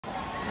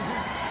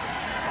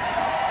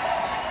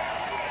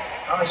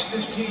I was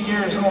 15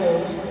 years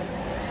old.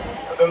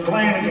 I've been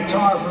playing the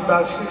guitar for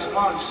about 6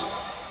 months.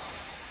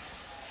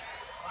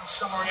 One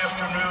summer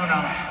afternoon,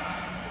 I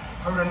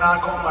heard a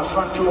knock on my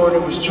front door, and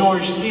it was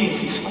George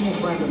Thies, a school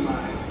friend of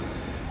mine.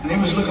 And he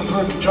was looking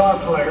for a guitar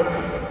player.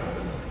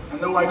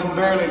 And though I could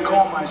barely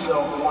call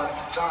myself one at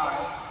the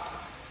time,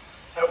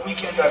 that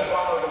weekend I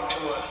followed him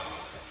to a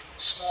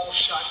small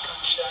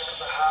shotgun shack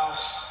of a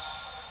house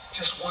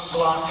just 1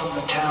 block from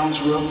the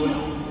town's rope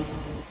mill.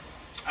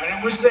 And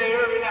it was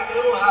there, in that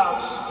little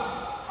house,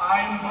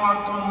 I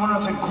embarked on one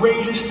of the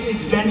greatest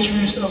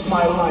adventures of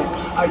my life.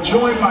 I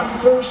joined my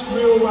first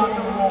real rock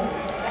and roll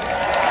band.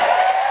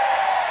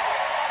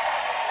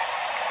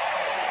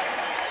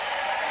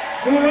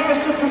 We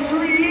lasted for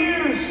 3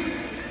 years.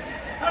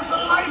 That's a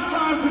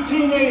lifetime for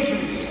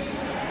teenagers.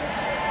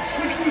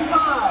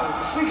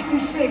 65,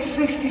 66,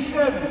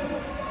 67.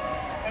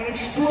 An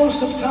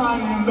explosive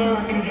time in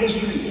American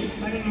history,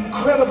 and an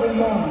incredible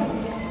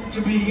moment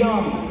to be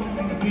young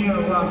and to be in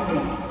a rock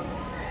band.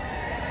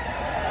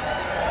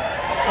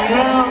 But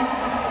now,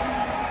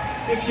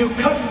 if you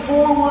cut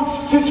forward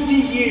 50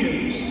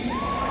 years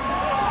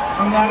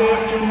from that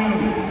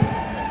afternoon,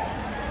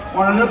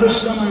 on another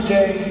summer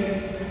day,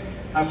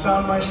 I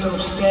found myself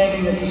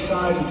standing at the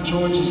side of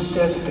George's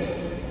deathbed.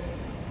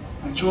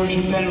 Now, George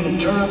had been in a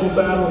terrible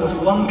battle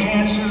with lung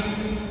cancer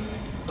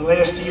the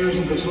last years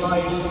of his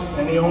life,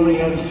 and he only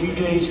had a few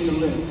days to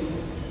live.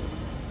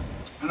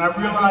 And I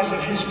realized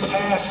that his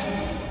passing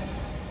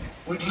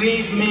would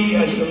leave me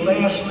as the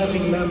last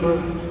living member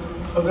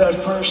of that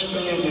first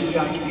band that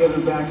got together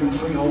back in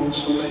Freehold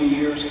so many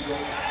years ago.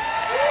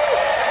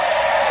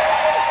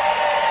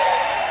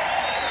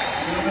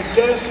 You know, but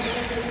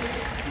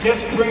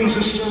death brings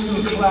a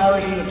certain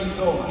clarity of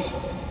thought.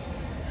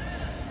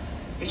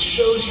 It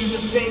shows you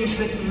the things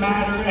that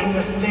matter and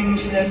the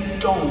things that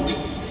don't.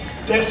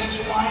 Death's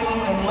final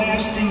and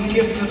lasting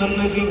gift to the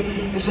living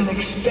is an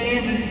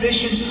expanded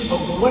vision of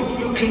what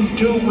you can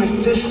do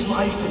with this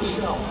life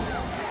itself.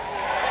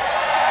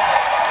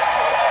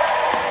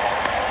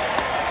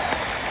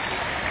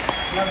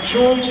 Now,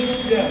 George's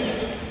death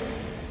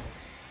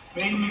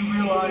made me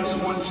realize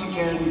once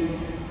again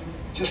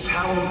just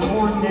how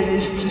important it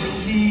is to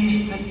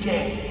seize the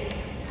day,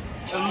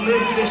 to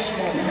live this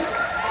moment.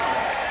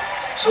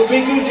 So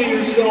be good to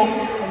yourself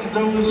and to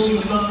those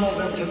you love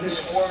and to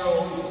this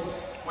world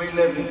we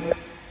live in.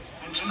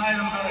 And tonight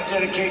I'm going to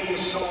dedicate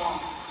this song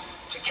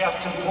to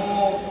Captain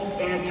Paul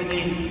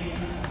Anthony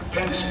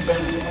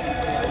Pensabene,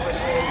 as I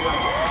say it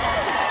right.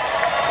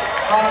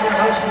 Father,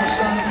 husband,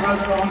 son,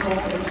 brother, uncle,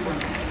 and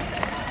friend.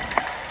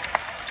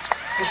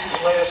 This is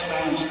Last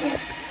Man Standing.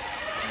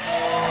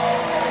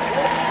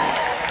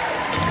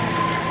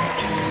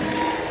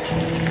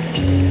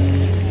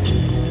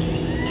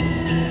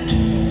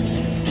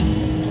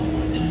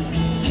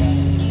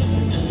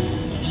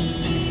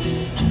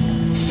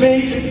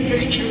 Faded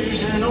pictures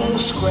in an old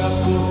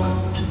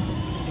scrapbook.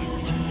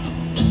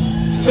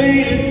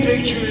 Faded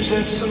pictures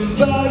that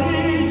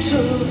somebody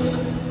took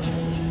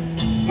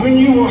when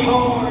you were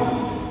hard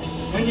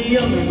and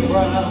young and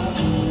proud,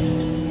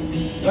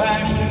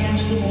 backed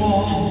against the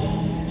wall,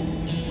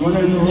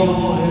 running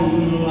raw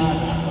and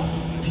loud.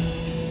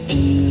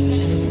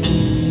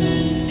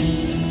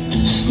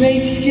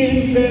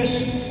 Snakeskin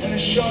vest and a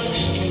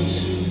sharkskin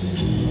suit,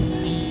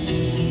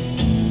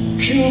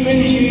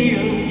 Cuban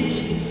heels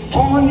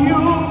on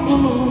your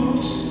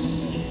boots,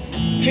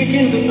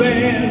 kicking the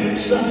band and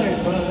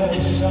side by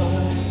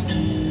side.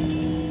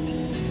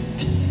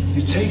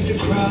 You take the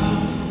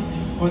crowd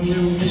on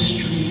their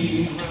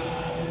mystery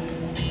ride.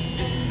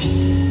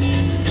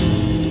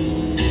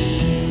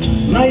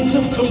 Knights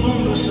of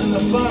Columbus and the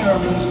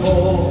Fireman's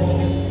Ball,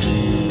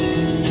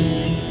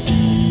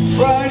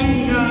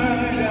 Friday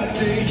night at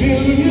the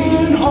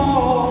Union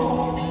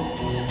Hall,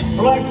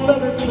 black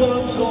leather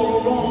clubs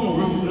all along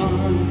Route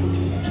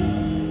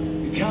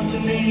 9. You count the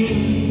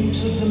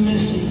names of the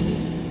missing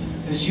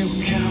as you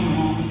count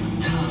on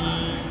the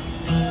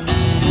time.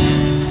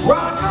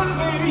 Rock of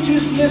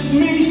Ages lift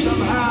me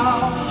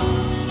somehow,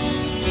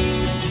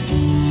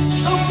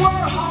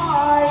 somewhere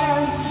high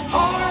and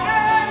hard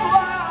and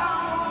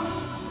loud,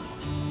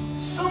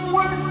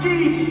 somewhere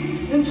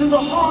deep into the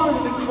heart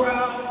of the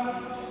crowd.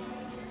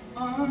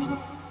 I'm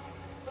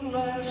the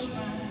last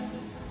man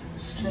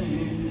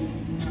standing.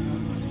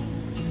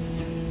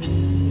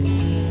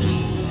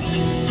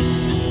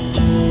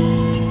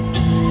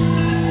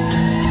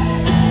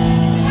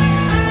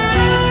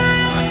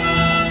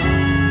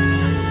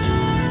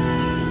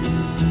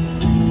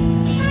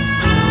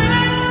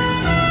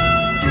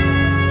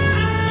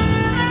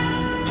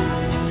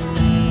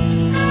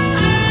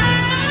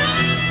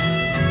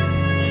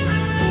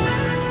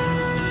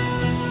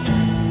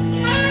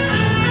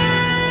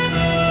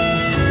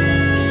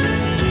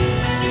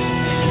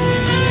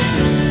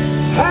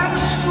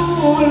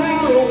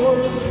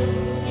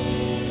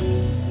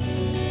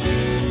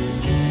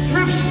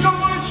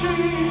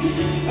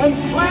 And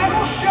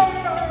flannel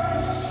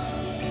shirts,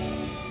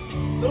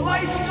 the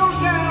lights go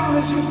down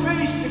as you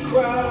face the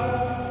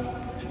crowd.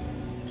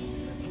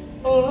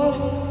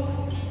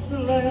 Oh, the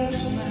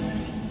last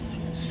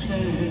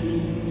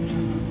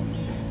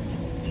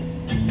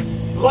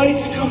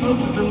Lights come up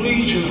at the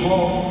Legion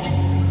Hall.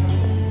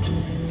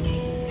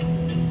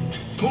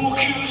 Pool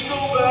cues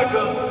go back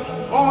up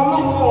on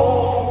the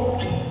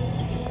wall.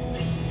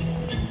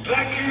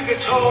 Pack your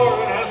guitar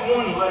and have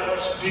one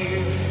last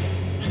beer,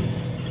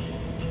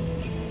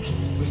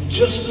 with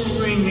just the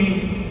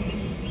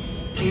ringing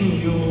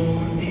in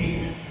your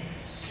ears.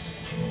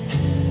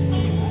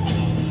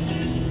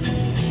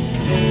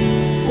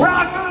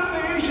 Rock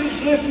of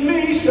Ages lift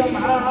me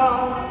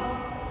somehow,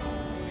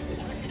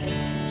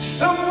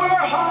 somewhere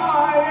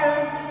high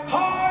and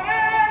hard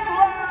and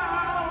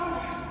loud,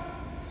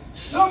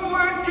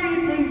 somewhere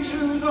deep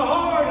into the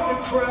heart of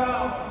the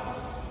crowd.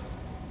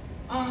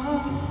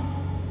 I'm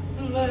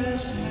the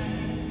last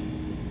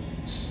man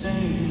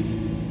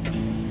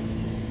standing.